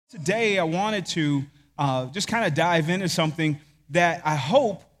Today, I wanted to just kind of dive into something that I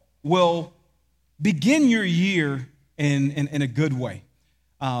hope will begin your year in a good way.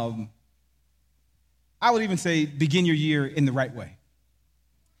 I would even say begin your year in the right way.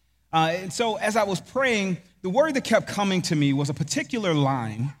 And so as I was praying, the word that kept coming to me was a particular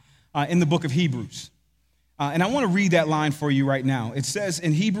line in the book of Hebrews. And I want to read that line for you right now. It says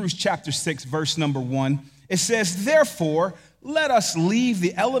in Hebrews chapter 6, verse number 1, it says, "Therefore, let us leave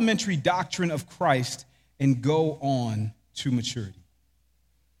the elementary doctrine of Christ and go on to maturity."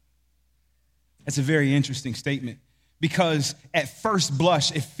 That's a very interesting statement because at first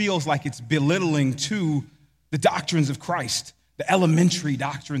blush, it feels like it's belittling to the doctrines of Christ, the elementary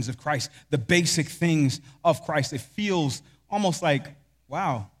doctrines of Christ, the basic things of Christ. It feels almost like,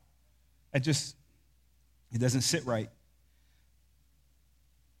 wow, it doesn't sit right.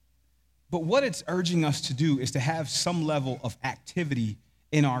 But what it's urging us to do is to have some level of activity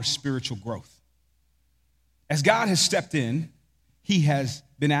in our spiritual growth. As God has stepped in, he has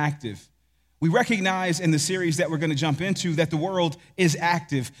been active. We recognize in the series that we're going to jump into that the world is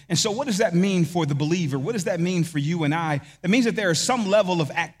active. And so what does that mean for the believer? What does that mean for you and I? That means that there is some level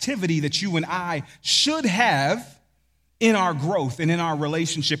of activity that you and I should have in our growth and in our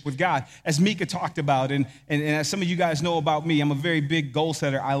relationship with God. As Mika talked about, and as some of you guys know about me, I'm a very big goal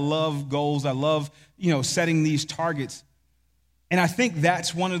setter. I love goals. I love, setting these targets. And I think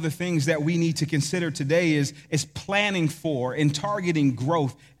that's one of the things that we need to consider today is planning for and targeting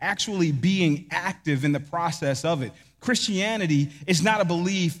growth, actually being active in the process of it. Christianity is not a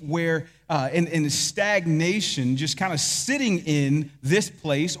belief where in stagnation, just kind of sitting in this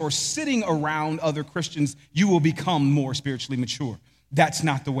place or sitting around other Christians, you will become more spiritually mature. That's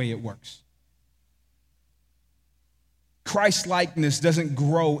not the way it works. Christ-likeness doesn't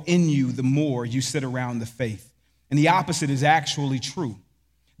grow in you the more you sit around the faith. And the opposite is actually true.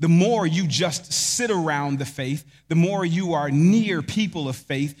 The more you just sit around the faith, the more you are near people of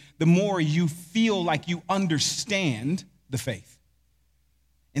faith, the more you feel like you understand the faith.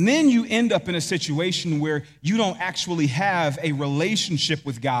 And then you end up in a situation where you don't actually have a relationship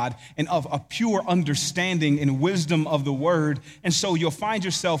with God and of a pure understanding and wisdom of the word. And so you'll find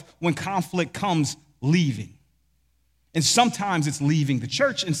yourself, when conflict comes, leaving. And sometimes it's leaving the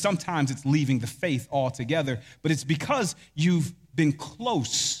church, and sometimes it's leaving the faith altogether. But it's because you've been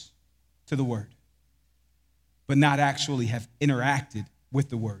close to the word, but not actually have interacted with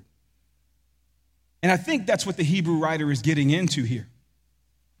the word. And I think that's what the Hebrew writer is getting into here.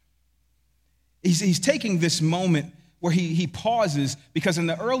 He's taking this moment where he pauses, because in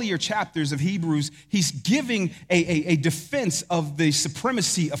the earlier chapters of Hebrews, he's giving a defense of the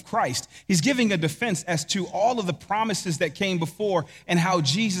supremacy of Christ. He's giving a defense as to all of the promises that came before and how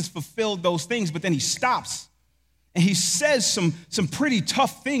Jesus fulfilled those things. But then he stops and he says some pretty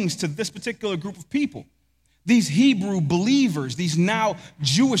tough things to this particular group of people. These Hebrew believers, these now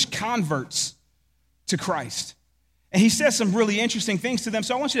Jewish converts to Christ. And he says some really interesting things to them.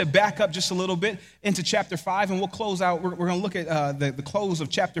 So I want you to back up just a little bit into chapter 5, and we'll close out. We're going to look at the close of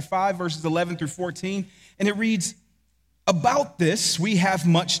chapter 5, verses 11 through 14. And it reads, "About this we have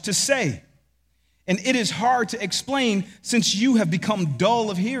much to say, and it is hard to explain since you have become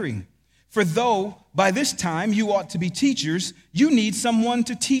dull of hearing. For though by this time you ought to be teachers, you need someone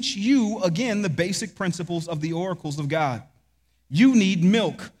to teach you again the basic principles of the oracles of God. You need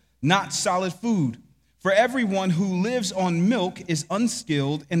milk, not solid food. For everyone who lives on milk is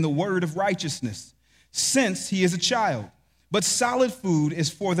unskilled in the word of righteousness, since he is a child. But solid food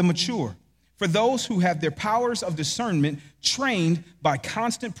is for the mature, for those who have their powers of discernment trained by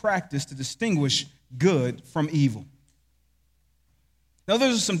constant practice to distinguish good from evil." Now,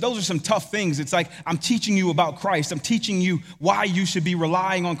 those are some tough things. It's like, I'm teaching you about Christ. I'm teaching you why you should be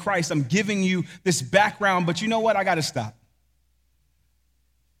relying on Christ. I'm giving you this background, but you know what? I got to stop,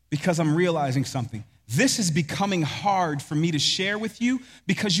 because I'm realizing something. This is becoming hard for me to share with you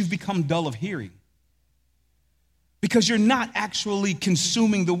because you've become dull of hearing. Because you're not actually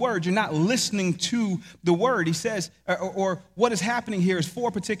consuming the word. You're not listening to the word. He says, or what is happening here is 4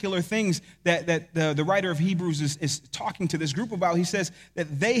 particular things that the writer of Hebrews is talking to this group about. He says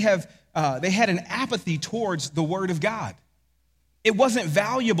that they had an apathy towards the word of God. It wasn't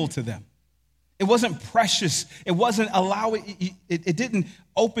valuable to them. It wasn't precious. It wasn't it didn't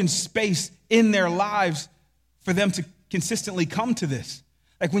open space in their lives for them to consistently come to this.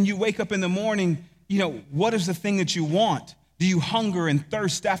 Like when you wake up in the morning, what is the thing that you want? Do you hunger and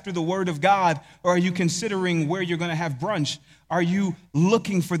thirst after the word of God, or are you considering where you're going to have brunch? Are you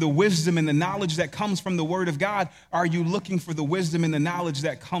looking for the wisdom and the knowledge that comes from the word of God? Are you looking for the wisdom and the knowledge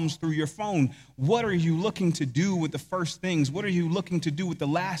that comes through your phone? What are you looking to do with the first things? What are you looking to do with the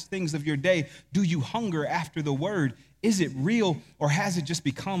last things of your day? Do you hunger after the word? Is it real, or has it just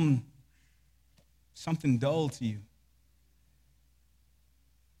become something dull to you?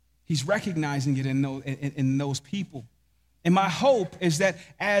 He's recognizing it in those people. And my hope is that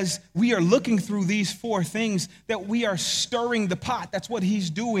as we are looking through these four things, that we are stirring the pot. That's what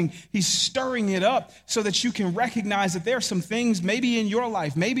he's doing. He's stirring it up so that you can recognize that there are some things, maybe in your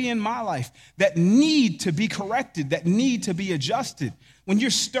life, maybe in my life, that need to be corrected, that need to be adjusted. When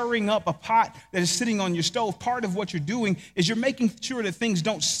you're stirring up a pot that is sitting on your stove, part of what you're doing is you're making sure that things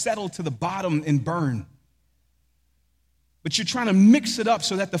don't settle to the bottom and burn. But you're trying to mix it up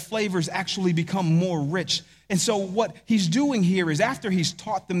so that the flavors actually become more rich. And so what he's doing here is, after he's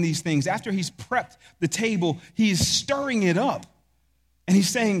taught them these things, after he's prepped the table, he's stirring it up. And he's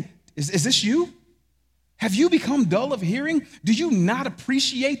saying, is this you? Have you become dull of hearing? Do you not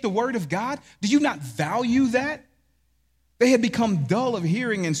appreciate the word of God? Do you not value that? They had become dull of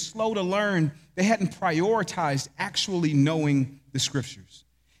hearing and slow to learn. They hadn't prioritized actually knowing the scriptures.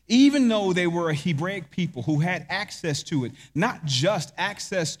 Even though they were a Hebraic people who had access to it, not just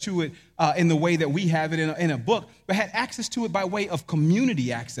access to it in the way that we have it in a book, but had access to it by way of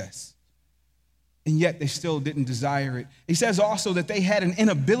community access. And yet they still didn't desire it. He says also that they had an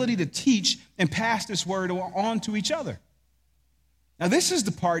inability to teach and pass this word on to each other. Now, this is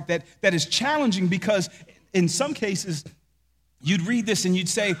the part that is challenging, because in some cases, you'd read this and you'd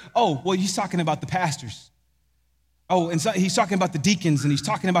say, oh, well, he's talking about the pastors. Oh, and so he's talking about the deacons, and he's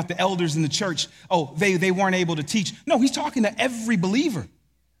talking about the elders in the church. Oh, they weren't able to teach. No, he's talking to every believer.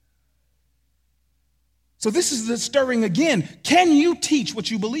 So this is the stirring again. Can you teach what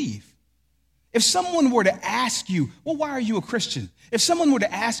you believe? If someone were to ask you, well, why are you a Christian? If someone were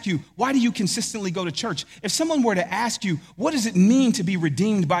to ask you, why do you consistently go to church? If someone were to ask you, what does it mean to be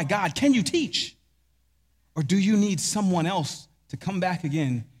redeemed by God? Can you teach? Or do you need someone else to come back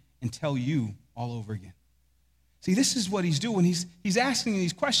again and tell you all over again? See, this is what he's doing. He's asking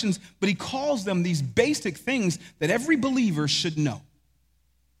these questions, but he calls them these basic things that every believer should know.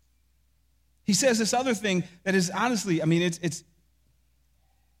 He says this other thing that is honestly, I mean,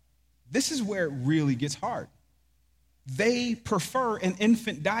 this is where it really gets hard. They prefer an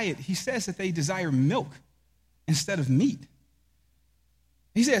infant diet. He says that they desire milk instead of meat.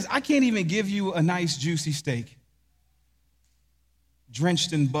 He says, I can't even give you a nice juicy steak,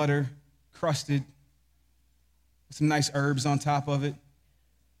 drenched in butter, crusted, some nice herbs on top of it.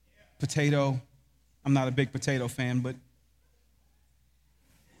 Potato. I'm not a big potato fan, but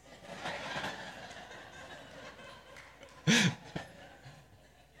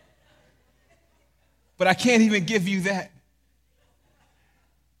but I can't even give you that.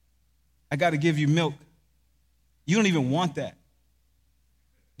 I got to give you milk. You don't even want that.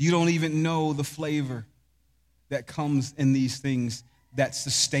 You don't even know the flavor that comes in these things that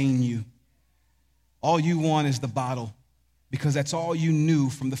sustain you. All you want is the bottle, because that's all you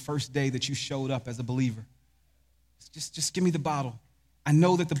knew from the first day that you showed up as a believer. Just give me the bottle. I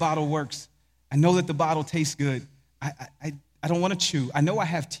know that the bottle works. I know that the bottle tastes good. I don't want to chew. I know I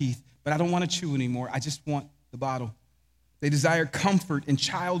have teeth, but I don't want to chew anymore. I just want the bottle. They desire comfort in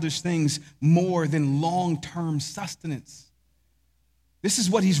childish things more than long-term sustenance. This is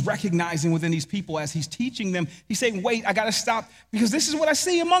what he's recognizing within these people as he's teaching them. He's saying, wait, I got to stop, because this is what I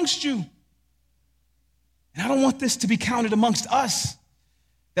see amongst you. And I don't want this to be counted amongst us,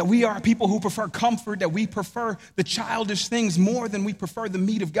 that we are people who prefer comfort, that we prefer the childish things more than we prefer the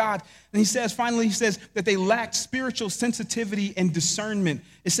meat of God. And he says, finally, he says that they lack spiritual sensitivity and discernment.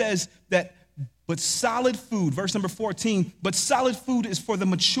 It says that, but solid food, verse number 14, but solid food is for the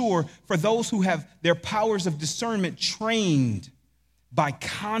mature, for those who have their powers of discernment trained by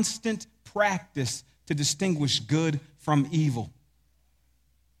constant practice to distinguish good from evil.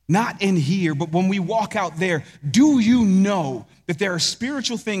 Not in here, but when we walk out there, do you know that there are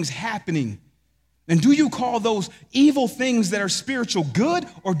spiritual things happening? And do you call those evil things that are spiritual good,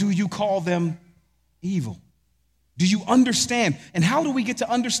 or do you call them evil? Do you understand? And how do we get to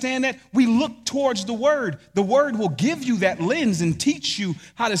understand that? We look towards the Word. The Word will give you that lens and teach you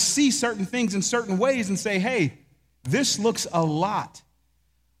how to see certain things in certain ways and say, hey, this looks a lot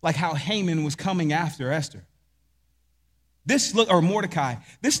like how Haman was coming after Esther. Or Mordecai,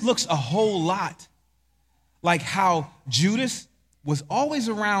 this looks a whole lot like how Judas was always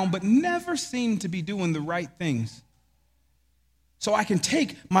around but never seemed to be doing the right things. So I can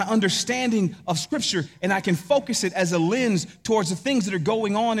take my understanding of Scripture and I can focus it as a lens towards the things that are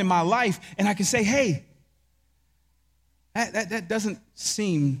going on in my life. And I can say, hey, that doesn't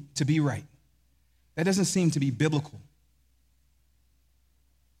seem to be right. That doesn't seem to be biblical.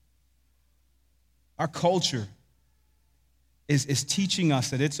 Our culture is teaching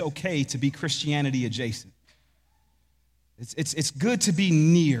us that it's okay to be Christianity adjacent. It's good to be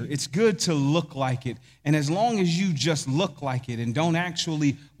near. It's good to look like it. And as long as you just look like it and don't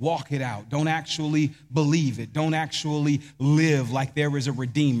actually walk it out, don't actually believe it, don't actually live like there is a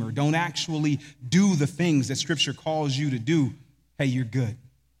Redeemer, don't actually do the things that Scripture calls you to do, hey, you're good.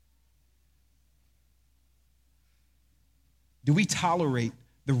 Do we tolerate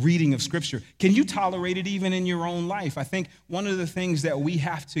the reading of Scripture? Can you tolerate it even in your own life? I think one of the things that we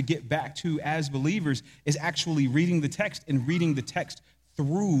have to get back to as believers is actually reading the text and reading the text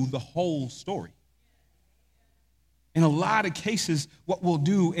through the whole story. In a lot of cases, what we'll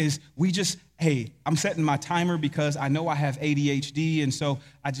do is we just, hey, I'm setting my timer because I know I have ADHD, and so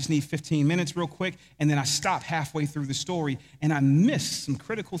I just need 15 minutes real quick, and then I stop halfway through the story, and I miss some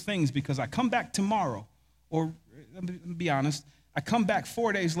critical things because I come back tomorrow, or let me be honest, I come back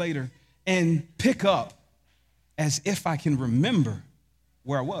 4 days later and pick up as if I can remember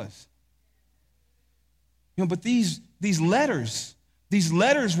where I was. But these letters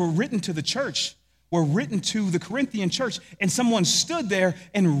were written to the church, were written to the Corinthian church, and someone stood there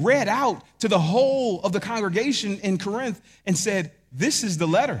and read out to the whole of the congregation in Corinth and said, this is the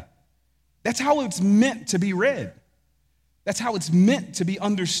letter. That's how it's meant to be read. That's how it's meant to be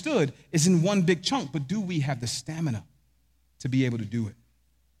understood, is in one big chunk. But do we have the stamina to be able to do it?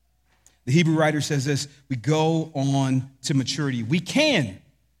 The Hebrew writer says this, we go on to maturity. We can.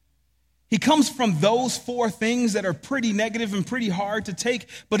 He comes from those four things that are pretty negative and pretty hard to take,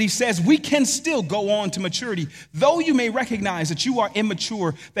 but he says we can still go on to maturity. Though you may recognize that you are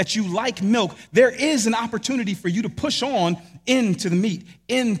immature, that you like milk, there is an opportunity for you to push on into the meat,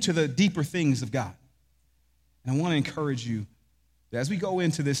 into the deeper things of God. And I want to encourage you that as we go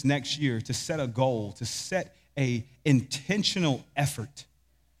into this next year to set a goal, to set an intentional effort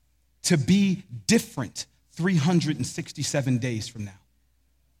to be different 367 days from now.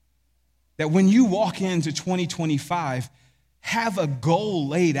 That when you walk into 2025, have a goal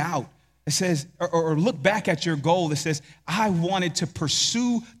laid out that says, or look back at your goal that says, I wanted to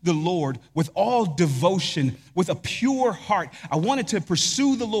pursue the Lord with all devotion, with a pure heart. I wanted to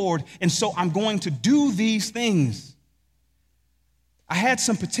pursue the Lord, and so I'm going to do these things. I had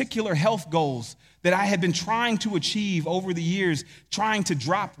some particular health goals that I had been trying to achieve over the years, trying to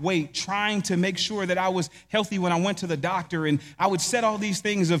drop weight, trying to make sure that I was healthy when I went to the doctor. And I would set all these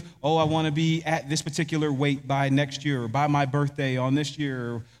things of, I want to be at this particular weight by next year, or by my birthday on this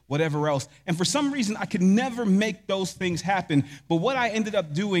year, or whatever else. And for some reason, I could never make those things happen. But what I ended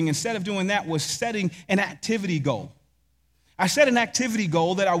up doing, instead of doing that, was setting an activity goal. I set an activity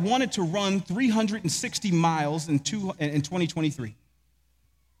goal that I wanted to run 360 miles in 2023.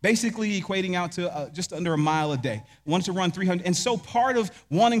 Basically equating out to just under a mile a day. I wanted to run 300. And so part of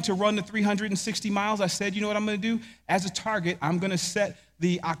wanting to run the 360 miles, I said, you know what I'm going to do? As a target, I'm going to set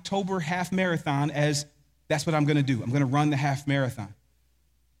the October half marathon as that's what I'm going to do. I'm going to run the half marathon.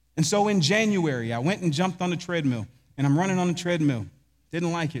 And so in January, I went and jumped on the treadmill, and I'm running on the treadmill.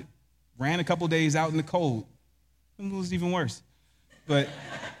 Didn't like it. Ran a couple days out in the cold. It was even worse. But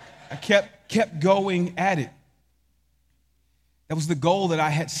I kept going at it. That was the goal that I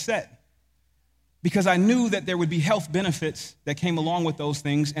had set, because I knew that there would be health benefits that came along with those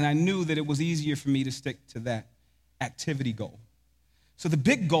things, and I knew that it was easier for me to stick to that activity goal. So the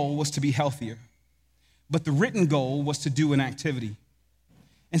big goal was to be healthier, but the written goal was to do an activity.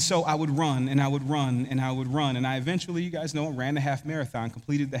 And so I would run, and I would run, and I would run, and I eventually, you guys know, ran the half marathon,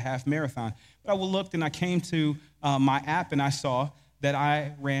 completed the half marathon. But I looked, and I came to my app, and I saw that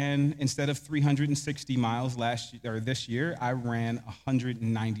I ran, instead of 360 miles this year, I ran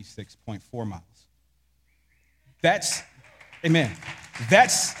 196.4 miles. That's, amen.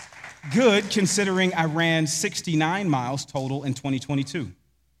 That's good considering I ran 69 miles total in 2022.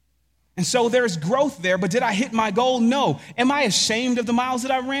 And so there's growth there, but did I hit my goal? No. Am I ashamed of the miles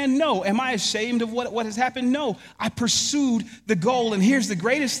that I ran? No. Am I ashamed of what has happened? No. I pursued the goal, and here's the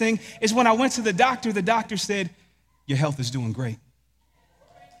greatest thing, is when I went to the doctor said, your health is doing great.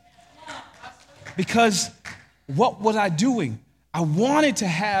 Because what was I doing? I wanted to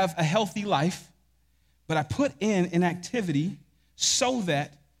have a healthy life, but I put in an activity so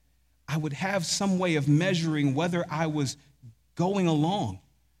that I would have some way of measuring whether I was going along.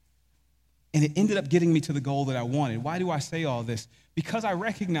 And it ended up getting me to the goal that I wanted. Why do I say all this? Because I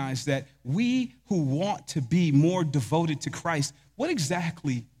recognize that we who want to be more devoted to Christ, what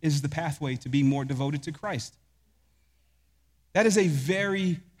exactly is the pathway to be more devoted to Christ? That is a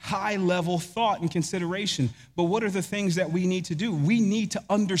very high-level thought and consideration. But what are the things that we need to do? We need to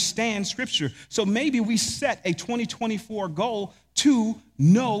understand Scripture. So maybe we set a 2024 goal to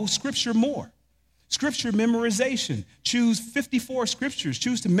know Scripture more. Scripture memorization. Choose 54 scriptures.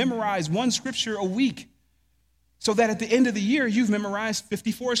 Choose to memorize one scripture a week so that at the end of the year, you've memorized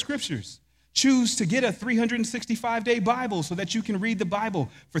 54 scriptures. Choose to get a 365-day Bible so that you can read the Bible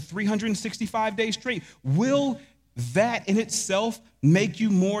for 365 days straight. Will that in itself make you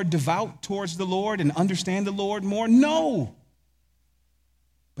more devout towards the Lord and understand the Lord more? No.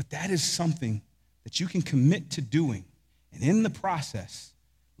 But that is something that you can commit to doing. And in the process,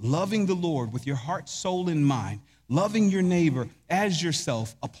 loving the Lord with your heart, soul, and mind, loving your neighbor as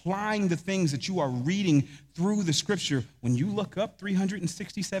yourself, applying the things that you are reading through the Scripture, when you look up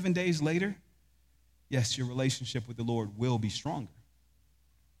 367 days later, yes, your relationship with the Lord will be stronger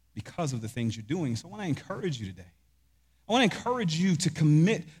because of the things you're doing. So I want to encourage you today. I want to encourage you to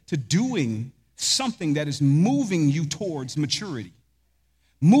commit to doing something that is moving you towards maturity,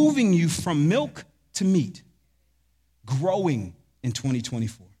 moving you from milk to meat, growing in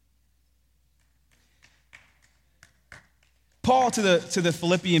 2024. Paul to the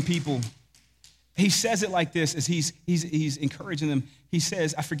Philippian people, he says it like this as he's encouraging them. He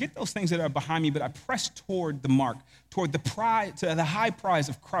says, I forget those things that are behind me, but I press toward the mark, toward the prize, to the high prize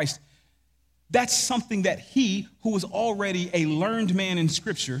of Christ. That's something that he, who was already a learned man in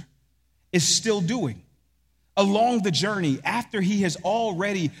Scripture, is still doing. Along the journey, after he has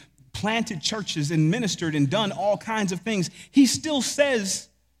already planted churches and ministered and done all kinds of things, he still says,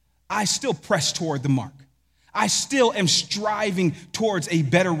 I still press toward the mark. I still am striving towards a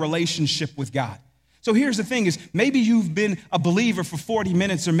better relationship with God. So here's the thing is, maybe you've been a believer for 40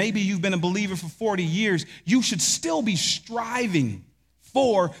 minutes, or maybe you've been a believer for 40 years. You should still be striving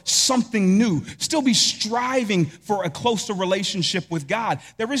for something new, still be striving for a closer relationship with God.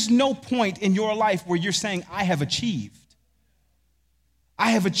 There is no point in your life where you're saying, I have achieved.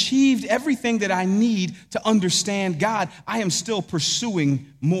 I have achieved everything that I need to understand God. I am still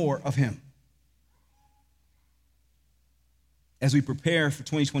pursuing more of Him. As we prepare for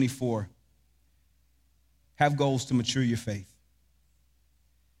 2024, have goals to mature your faith.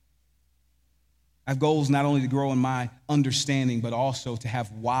 I have goals not only to grow in my understanding, but also to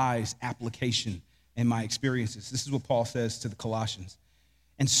have wise application in my experiences. This is what Paul says to the Colossians.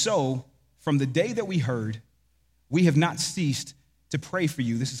 And so, from the day that we heard, we have not ceased to pray for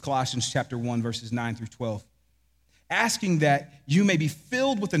you. This is Colossians chapter 1, verses 9 through 12. Asking that you may be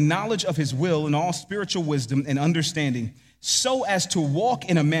filled with the knowledge of his will and all spiritual wisdom and understanding, so as to walk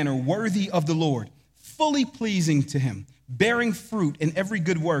in a manner worthy of the Lord, fully pleasing to him, bearing fruit in every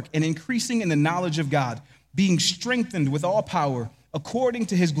good work and increasing in the knowledge of God, being strengthened with all power according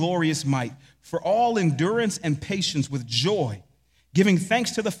to his glorious might, for all endurance and patience with joy, giving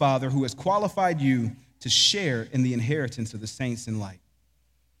thanks to the Father who has qualified you to share in the inheritance of the saints in light.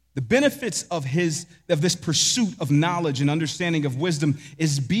 The benefits of this pursuit of knowledge and understanding of wisdom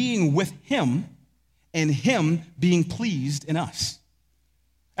is being with him and him being pleased in us.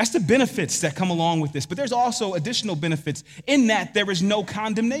 That's the benefits that come along with this. But there's also additional benefits in that there is no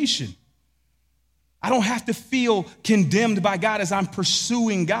condemnation. I don't have to feel condemned by God as I'm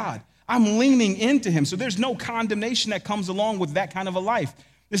pursuing God. I'm leaning into him. So there's no condemnation that comes along with that kind of a life.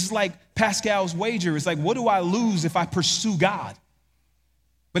 This is like Pascal's wager. It's like, what do I lose if I pursue God?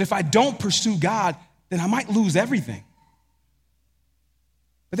 But if I don't pursue God, then I might lose everything.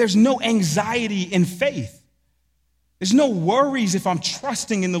 But there's no anxiety in faith. There's no worries if I'm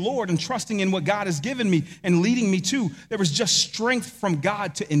trusting in the Lord and trusting in what God has given me and leading me to. There is just strength from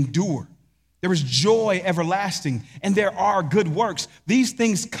God to endure. There is joy everlasting, and there are good works. These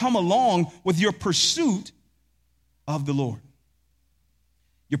things come along with your pursuit of the Lord.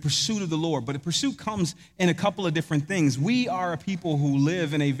 Your pursuit of the Lord. But a pursuit comes in a couple of different things. We are a people who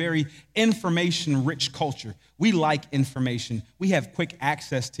live in a very information-rich culture. We like information. We have quick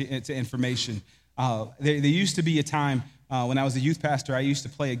access to information. There used to be a time when I was a youth pastor, I used to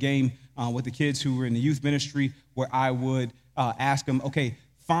play a game with the kids who were in the youth ministry where I would ask them, okay,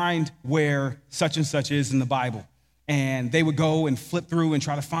 find where such and such is in the Bible. And they would go and flip through and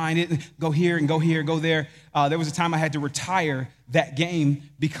try to find it, and go here and go here, go there. There was a time I had to retire that game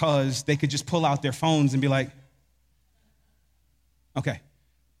because they could just pull out their phones and be like, okay.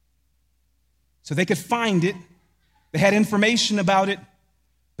 So they could find it. They had information about it,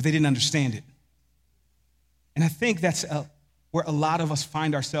 but they didn't understand it. And I think that's where a lot of us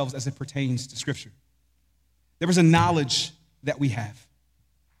find ourselves as it pertains to Scripture. There was a knowledge that we have.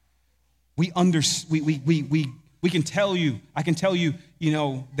 We I can tell you,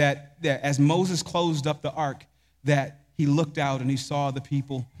 that as Moses closed up the ark, that he looked out and he saw the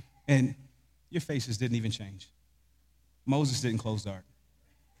people, and your faces didn't even change. Moses didn't close the ark.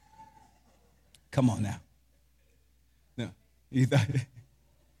 Come on now. No. You thought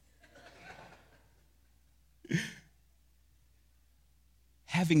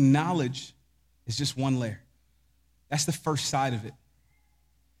having knowledge is just one layer. That's the first side of it.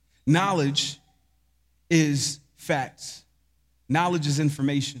 Knowledge is facts. Knowledge is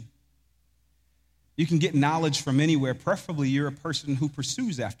information. You can get knowledge from anywhere. Preferably, you're a person who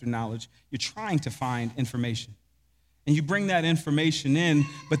pursues after knowledge. You're trying to find information. And you bring that information in,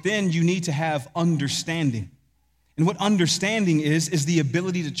 but then you need to have understanding. And what understanding is the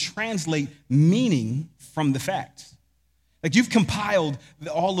ability to translate meaning from the facts. Like you've compiled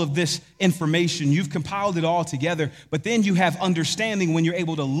all of this information, you've compiled it all together, but then you have understanding when you're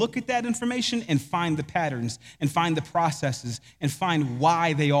able to look at that information and find the patterns and find the processes and find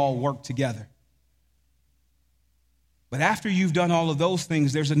why they all work together. But after you've done all of those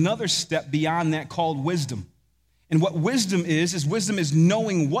things, there's another step beyond that called wisdom. And what wisdom is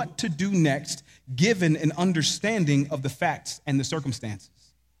knowing what to do next, given an understanding of the facts and the circumstances.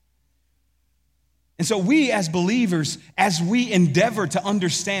 And so we as believers, as we endeavor to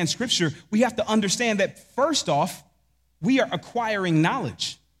understand Scripture, we have to understand that first off, we are acquiring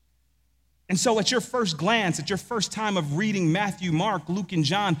knowledge. And so at your first glance, at your first time of reading Matthew, Mark, Luke, and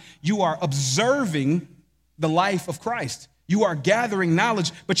John, you are observing the life of Christ. You are gathering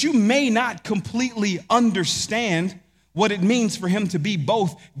knowledge, but you may not completely understand what it means for him to be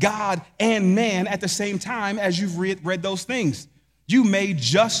both God and man at the same time as you've read those things. You may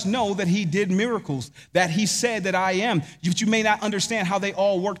just know that he did miracles, that he said that I am. You may not understand how they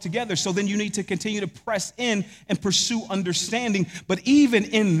all work together. So then you need to continue to press in and pursue understanding. But even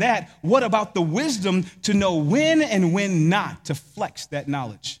in that, what about the wisdom to know when and when not to flex that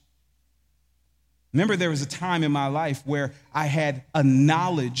knowledge? Remember, there was a time in my life where I had a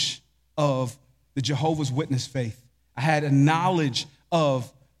knowledge of the Jehovah's Witness faith. I had a knowledge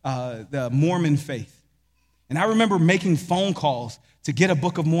of the Mormon faith. And I remember making phone calls to get a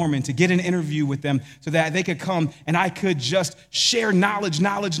Book of Mormon, to get an interview with them so that they could come and I could just share knowledge,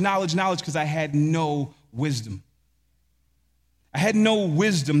 because I had no wisdom. I had no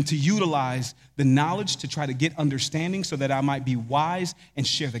wisdom to utilize the knowledge to try to get understanding so that I might be wise and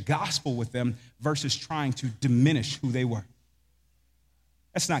share the gospel with them versus trying to diminish who they were.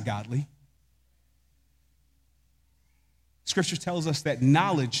 That's not godly. Scripture tells us that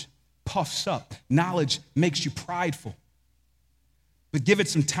knowledge puffs up. Knowledge makes you prideful. But give it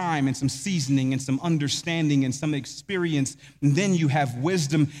some time and some seasoning and some understanding and some experience, and then you have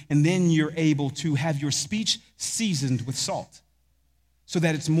wisdom, and then you're able to have your speech seasoned with salt so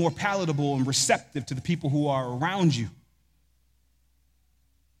that it's more palatable and receptive to the people who are around you.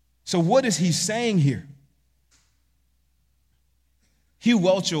 So what is he saying here? Hugh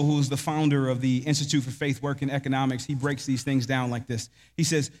Welchel, who is the founder of the Institute for Faith Work and Economics, he breaks these things down like this. He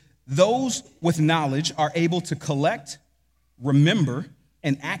says, those with knowledge are able to collect, remember,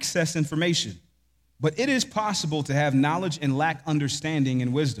 and access information. But it is possible to have knowledge and lack understanding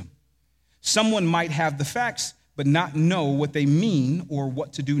and wisdom. Someone might have the facts, but not know what they mean or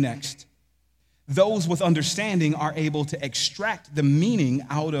what to do next. Those with understanding are able to extract the meaning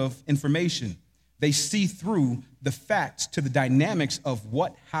out of information. They see through the facts to the dynamics of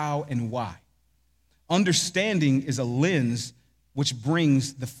what, how, and why. Understanding is a lens which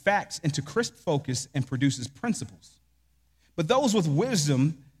brings the facts into crisp focus and produces principles. But those with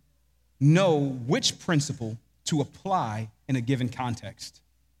wisdom know which principle to apply in a given context.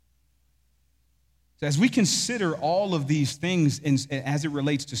 So as we consider all of these things as it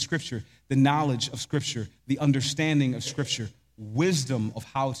relates to Scripture, the knowledge of Scripture, the understanding of Scripture, wisdom of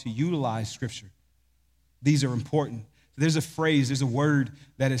how to utilize Scripture, these are important. There's a phrase, there's a word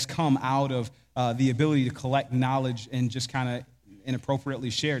that has come out of the ability to collect knowledge and just kind of inappropriately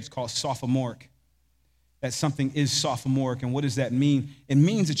shared. It's called sophomoric. That something is sophomoric. And what does that mean? It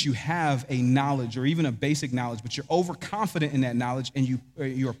means that you have a knowledge or even a basic knowledge, but you're overconfident in that knowledge and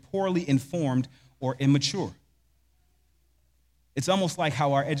you're poorly informed or immature. It's almost like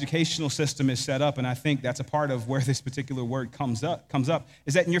how our educational system is set up, and I think that's a part of where this particular word comes up,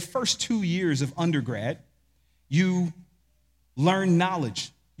 is that in your first 2 years of undergrad, you learn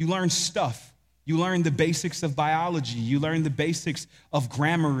knowledge, you learn stuff. You learn the basics of biology. You learn the basics of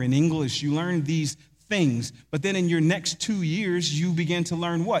grammar and English. You learn these things. But then in your next 2 years, you begin to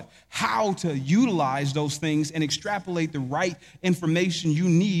learn what? How to utilize those things and extrapolate the right information you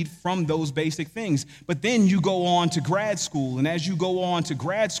need from those basic things. But then you go on to grad school. And as you go on to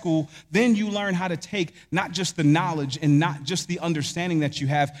grad school, then you learn how to take not just the knowledge and not just the understanding that you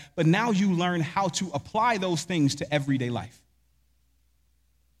have, but now you learn how to apply those things to everyday life.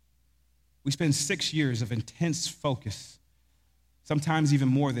 We spend 6 years of intense focus, sometimes even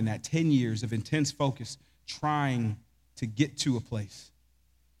more than that, 10 years of intense focus trying to get to a place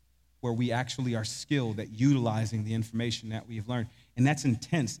where we actually are skilled at utilizing the information that we have learned. And that's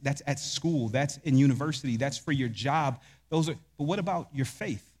intense. That's at school. That's in university. That's for your job. But what about your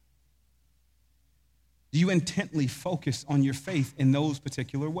faith? Do you intently focus on your faith in those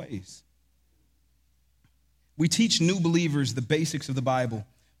particular ways? We teach new believers the basics of the Bible,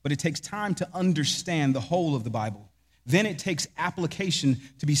 but it takes time to understand the whole of the Bible. Then it takes application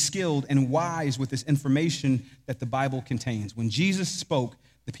to be skilled and wise with this information that the Bible contains. When Jesus spoke,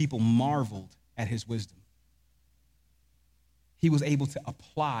 the people marveled at his wisdom. He was able to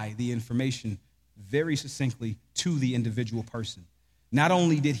apply the information very succinctly to the individual person. Not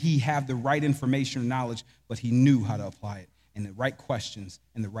only did he have the right information or knowledge, but he knew how to apply it and the right questions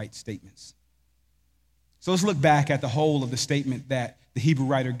and the right statements. So let's look back at the whole of the statement that the Hebrew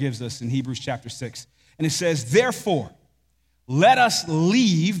writer gives us in Hebrews chapter 6. And it says, therefore, let us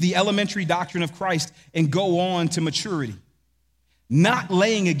leave the elementary doctrine of Christ and go on to maturity, not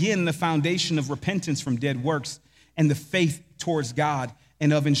laying again the foundation of repentance from dead works and the faith towards God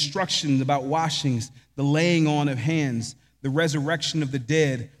and of instructions about washings, the laying on of hands, the resurrection of the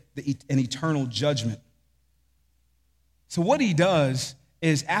dead, and eternal judgment. So what he does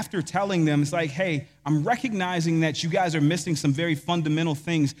is after telling them, it's like, hey, I'm recognizing that you guys are missing some very fundamental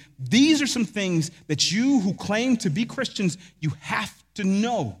things. These are some things that you who claim to be Christians, you have to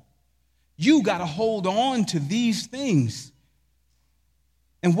know. You got to hold on to these things.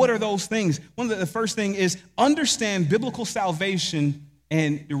 And what are those things? The first thing is understand biblical salvation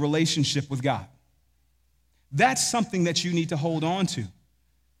and the relationship with God. That's something that you need to hold on to.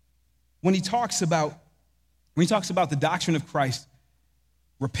 When he talks about the doctrine of Christ,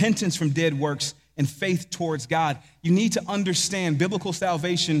 repentance from dead works, and faith towards God, you need to understand biblical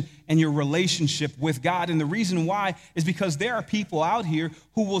salvation and your relationship with God. And the reason why is because there are people out here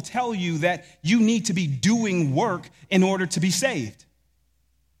who will tell you that you need to be doing work in order to be saved.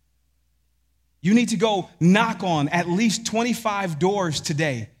 You need to go knock on at least 25 doors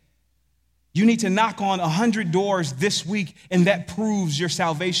today. You need to knock on 100 doors this week, and that proves your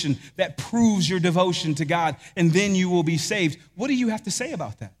salvation. That proves your devotion to God, and then you will be saved. What do you have to say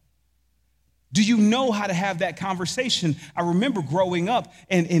about that? Do you know how to have that conversation? I remember growing up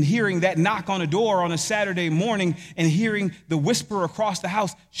and hearing that knock on a door on a Saturday morning and hearing the whisper across the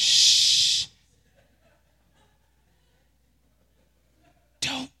house, shh.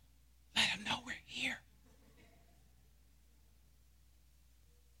 Don't let him know we're here.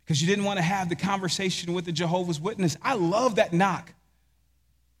 Because you didn't want to have the conversation with the Jehovah's Witness. I love that knock.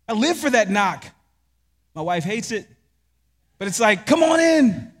 I live for that knock. My wife hates it, but it's like, come on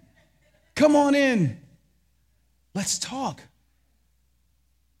in. Come on in. Let's talk.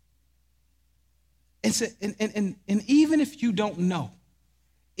 And even if you don't know,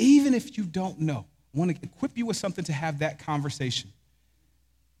 I want to equip you with something to have that conversation.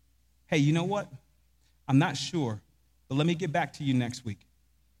 Hey, you know what? I'm not sure, but let me get back to you next week.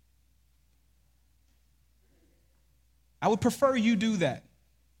 I would prefer you do that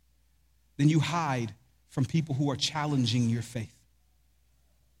than you hide from people who are challenging your faith.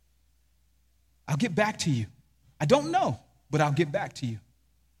 I'll get back to you. I don't know, but I'll get back to you.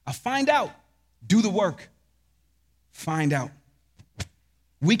 I'll find out. Do the work. Find out.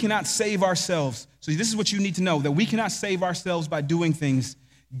 We cannot save ourselves. So this is what you need to know, that we cannot save ourselves by doing things.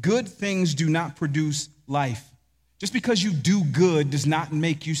 Good things do not produce life. Just because you do good does not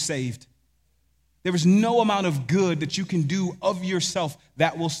make you saved. There is no amount of good that you can do of yourself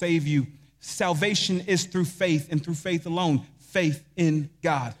that will save you. Salvation is through faith, and through faith alone, faith in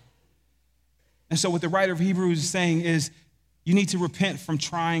God. And so what the writer of Hebrews is saying is you need to repent from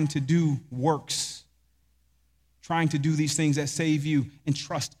trying to do works, trying to do these things that save you, and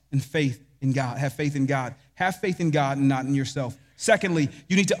trust and faith in God. Have faith in God. Have faith in God and not in yourself. Secondly,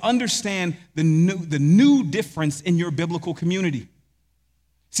 you need to understand the new difference in your biblical community.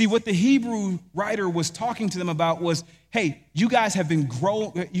 See, what the Hebrew writer was talking to them about was, hey, you guys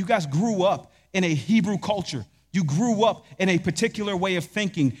grew up in a Hebrew culture. You grew up in a particular way of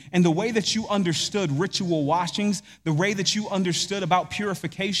thinking, and the way that you understood ritual washings, the way that you understood about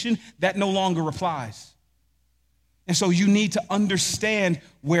purification, that no longer applies. And so you need to understand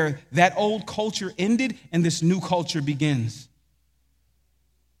where that old culture ended and this new culture begins.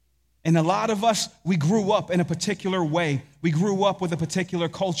 And a lot of us, we grew up in a particular way. We grew up with a particular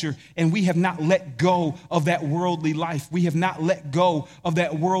culture, and we have not let go of that worldly life. We have not let go of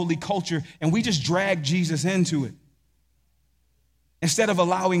that worldly culture, and we just drag Jesus into it. Instead of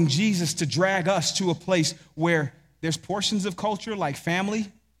allowing Jesus to drag us to a place where there's portions of culture like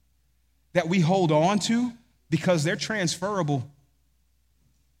family that we hold on to because they're transferable.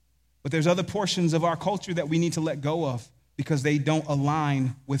 But there's other portions of our culture that we need to let go of because they don't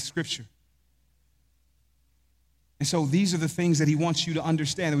align with Scripture. And so these are the things that he wants you to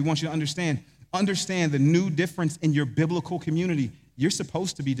understand, that we want you to understand. Understand the new difference in your biblical community. You're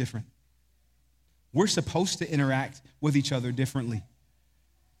supposed to be different. We're supposed to interact with each other differently.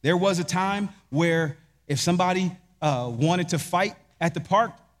 There was a time where if somebody wanted to fight at the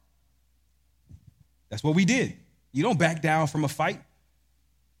park, that's what we did. You don't back down from a fight.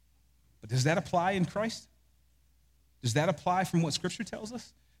 But does that apply in Christ? Does that apply from what Scripture tells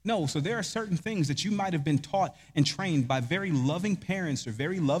us? No. So there are certain things that you might have been taught and trained by very loving parents or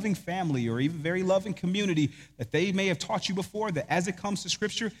very loving family or even very loving community that they may have taught you before, that as it comes to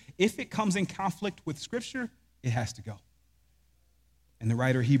Scripture, if it comes in conflict with Scripture, it has to go. And the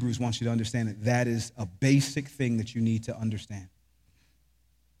writer of Hebrews wants you to understand that that is a basic thing that you need to understand.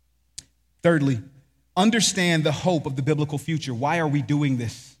 Thirdly, understand the hope of the biblical future. Why are we doing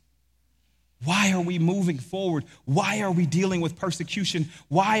this? Why are we moving forward? Why are we dealing with persecution?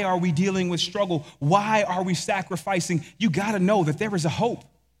 Why are we dealing with struggle? Why are we sacrificing? You got to know that there is a hope.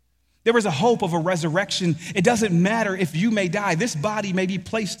 There is a hope of a resurrection. It doesn't matter if you may die. This body may be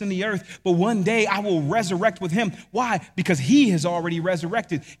placed in the earth, but one day I will resurrect with him. Why? Because he has already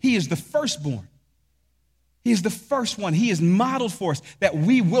resurrected. He is the firstborn. He is the first one. He is modeled for us that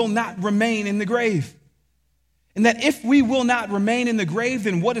we will not remain in the grave. And that if we will not remain in the grave,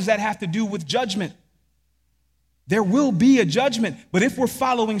 then what does that have to do with judgment? There will be a judgment, but if we're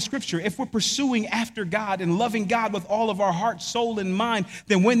following Scripture, if we're pursuing after God and loving God with all of our heart, soul, and mind,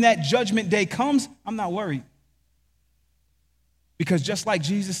 then when that judgment day comes, I'm not worried. Because just like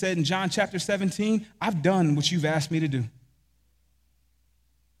Jesus said in John chapter 17, I've done what you've asked me to do.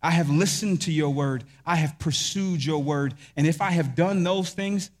 I have listened to your word. I have pursued your word. And if I have done those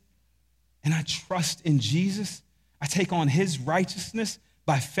things, and I trust in Jesus, I take on his righteousness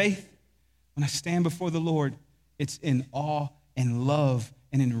by faith. When I stand before the Lord, it's in awe and love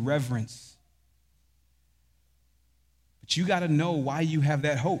and in reverence. But you got to know why you have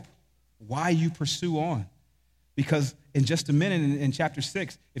that hope, why you pursue on. Because in just a minute in chapter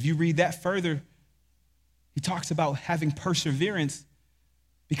 6, if you read that further, he talks about having perseverance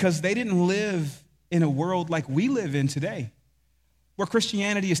because they didn't live in a world like we live in today, where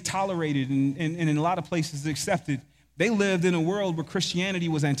Christianity is tolerated and in a lot of places accepted. They lived in a world where Christianity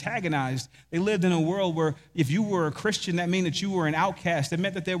was antagonized. They lived in a world where if you were a Christian, that meant that you were an outcast. It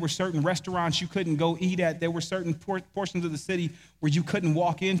meant that there were certain restaurants you couldn't go eat at. There were certain portions of the city where you couldn't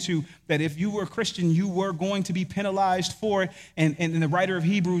walk into, that if you were a Christian, you were going to be penalized for it. And the writer of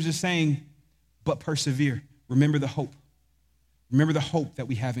Hebrews is saying, but persevere. Remember the hope. Remember the hope that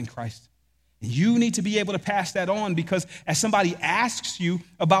we have in Christ. And you need to be able to pass that on, because as somebody asks you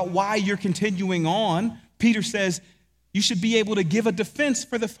about why you're continuing on, Peter says you should be able to give a defense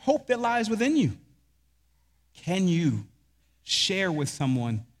for the hope that lies within you. Can you share with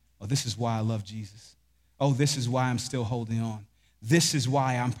someone, oh, this is why I love Jesus. Oh, this is why I'm still holding on. This is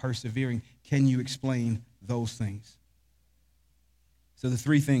why I'm persevering. Can you explain those things? So the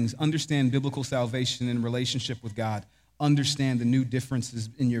three things: understand biblical salvation in relationship with God. Understand the new differences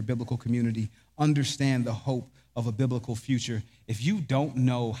in your biblical community. Understand the hope of a biblical future. If you don't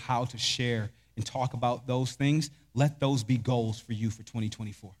know how to share and talk about those things, let those be goals for you for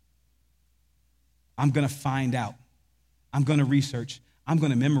 2024. I'm going to find out. I'm going to research. I'm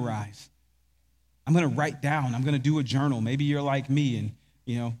going to memorize. I'm going to write down. I'm going to do a journal. Maybe you're like me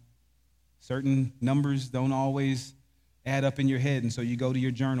and, certain numbers don't always add up in your head. And so you go to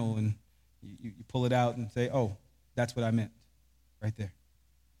your journal and you pull it out and say, oh, that's what I meant right there.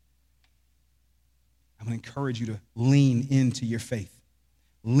 I'm going to encourage you to lean into your faith.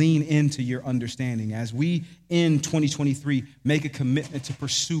 Lean into your understanding. As we, in 2023, make a commitment to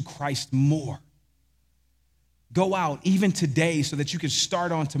pursue Christ more. Go out even today so that you can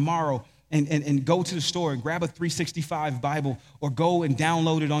start on tomorrow and go to the store and grab a 365 Bible, or go and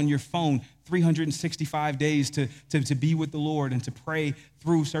download it on your phone, 365 days to be with the Lord and to pray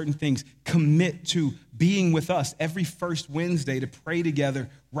through certain things. Commit to being with us every first Wednesday to pray together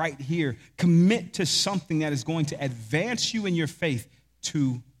right here. Commit to something that is going to advance you in your faith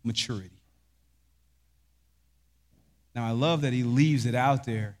to maturity. Now, I love that he leaves it out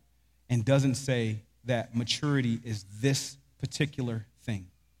there and doesn't say that maturity is this particular thing.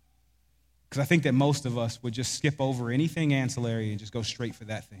 Because I think that most of us would just skip over anything ancillary and just go straight for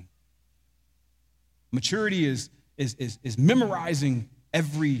that thing. Maturity is memorizing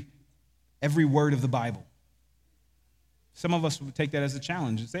every word of the Bible. Some of us would take that as a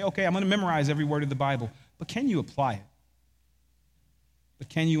challenge and say, okay, I'm going to memorize every word of the Bible. But can you apply it? But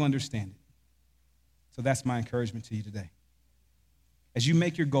can you understand it? So that's my encouragement to you today. As you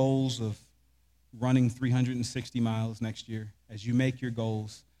make your goals of running 360 miles next year, as you make your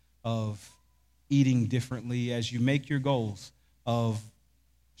goals of eating differently, as you make your goals of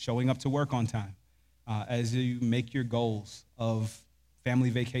showing up to work on time, as you make your goals of family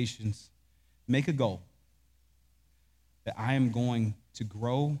vacations, make a goal that I am going to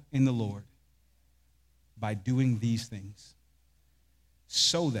grow in the Lord by doing these things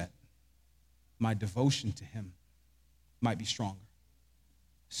so that my devotion to him might be stronger,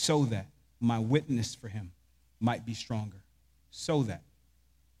 so that my witness for him might be stronger, so that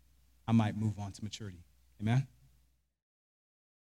I might move on to maturity. Amen?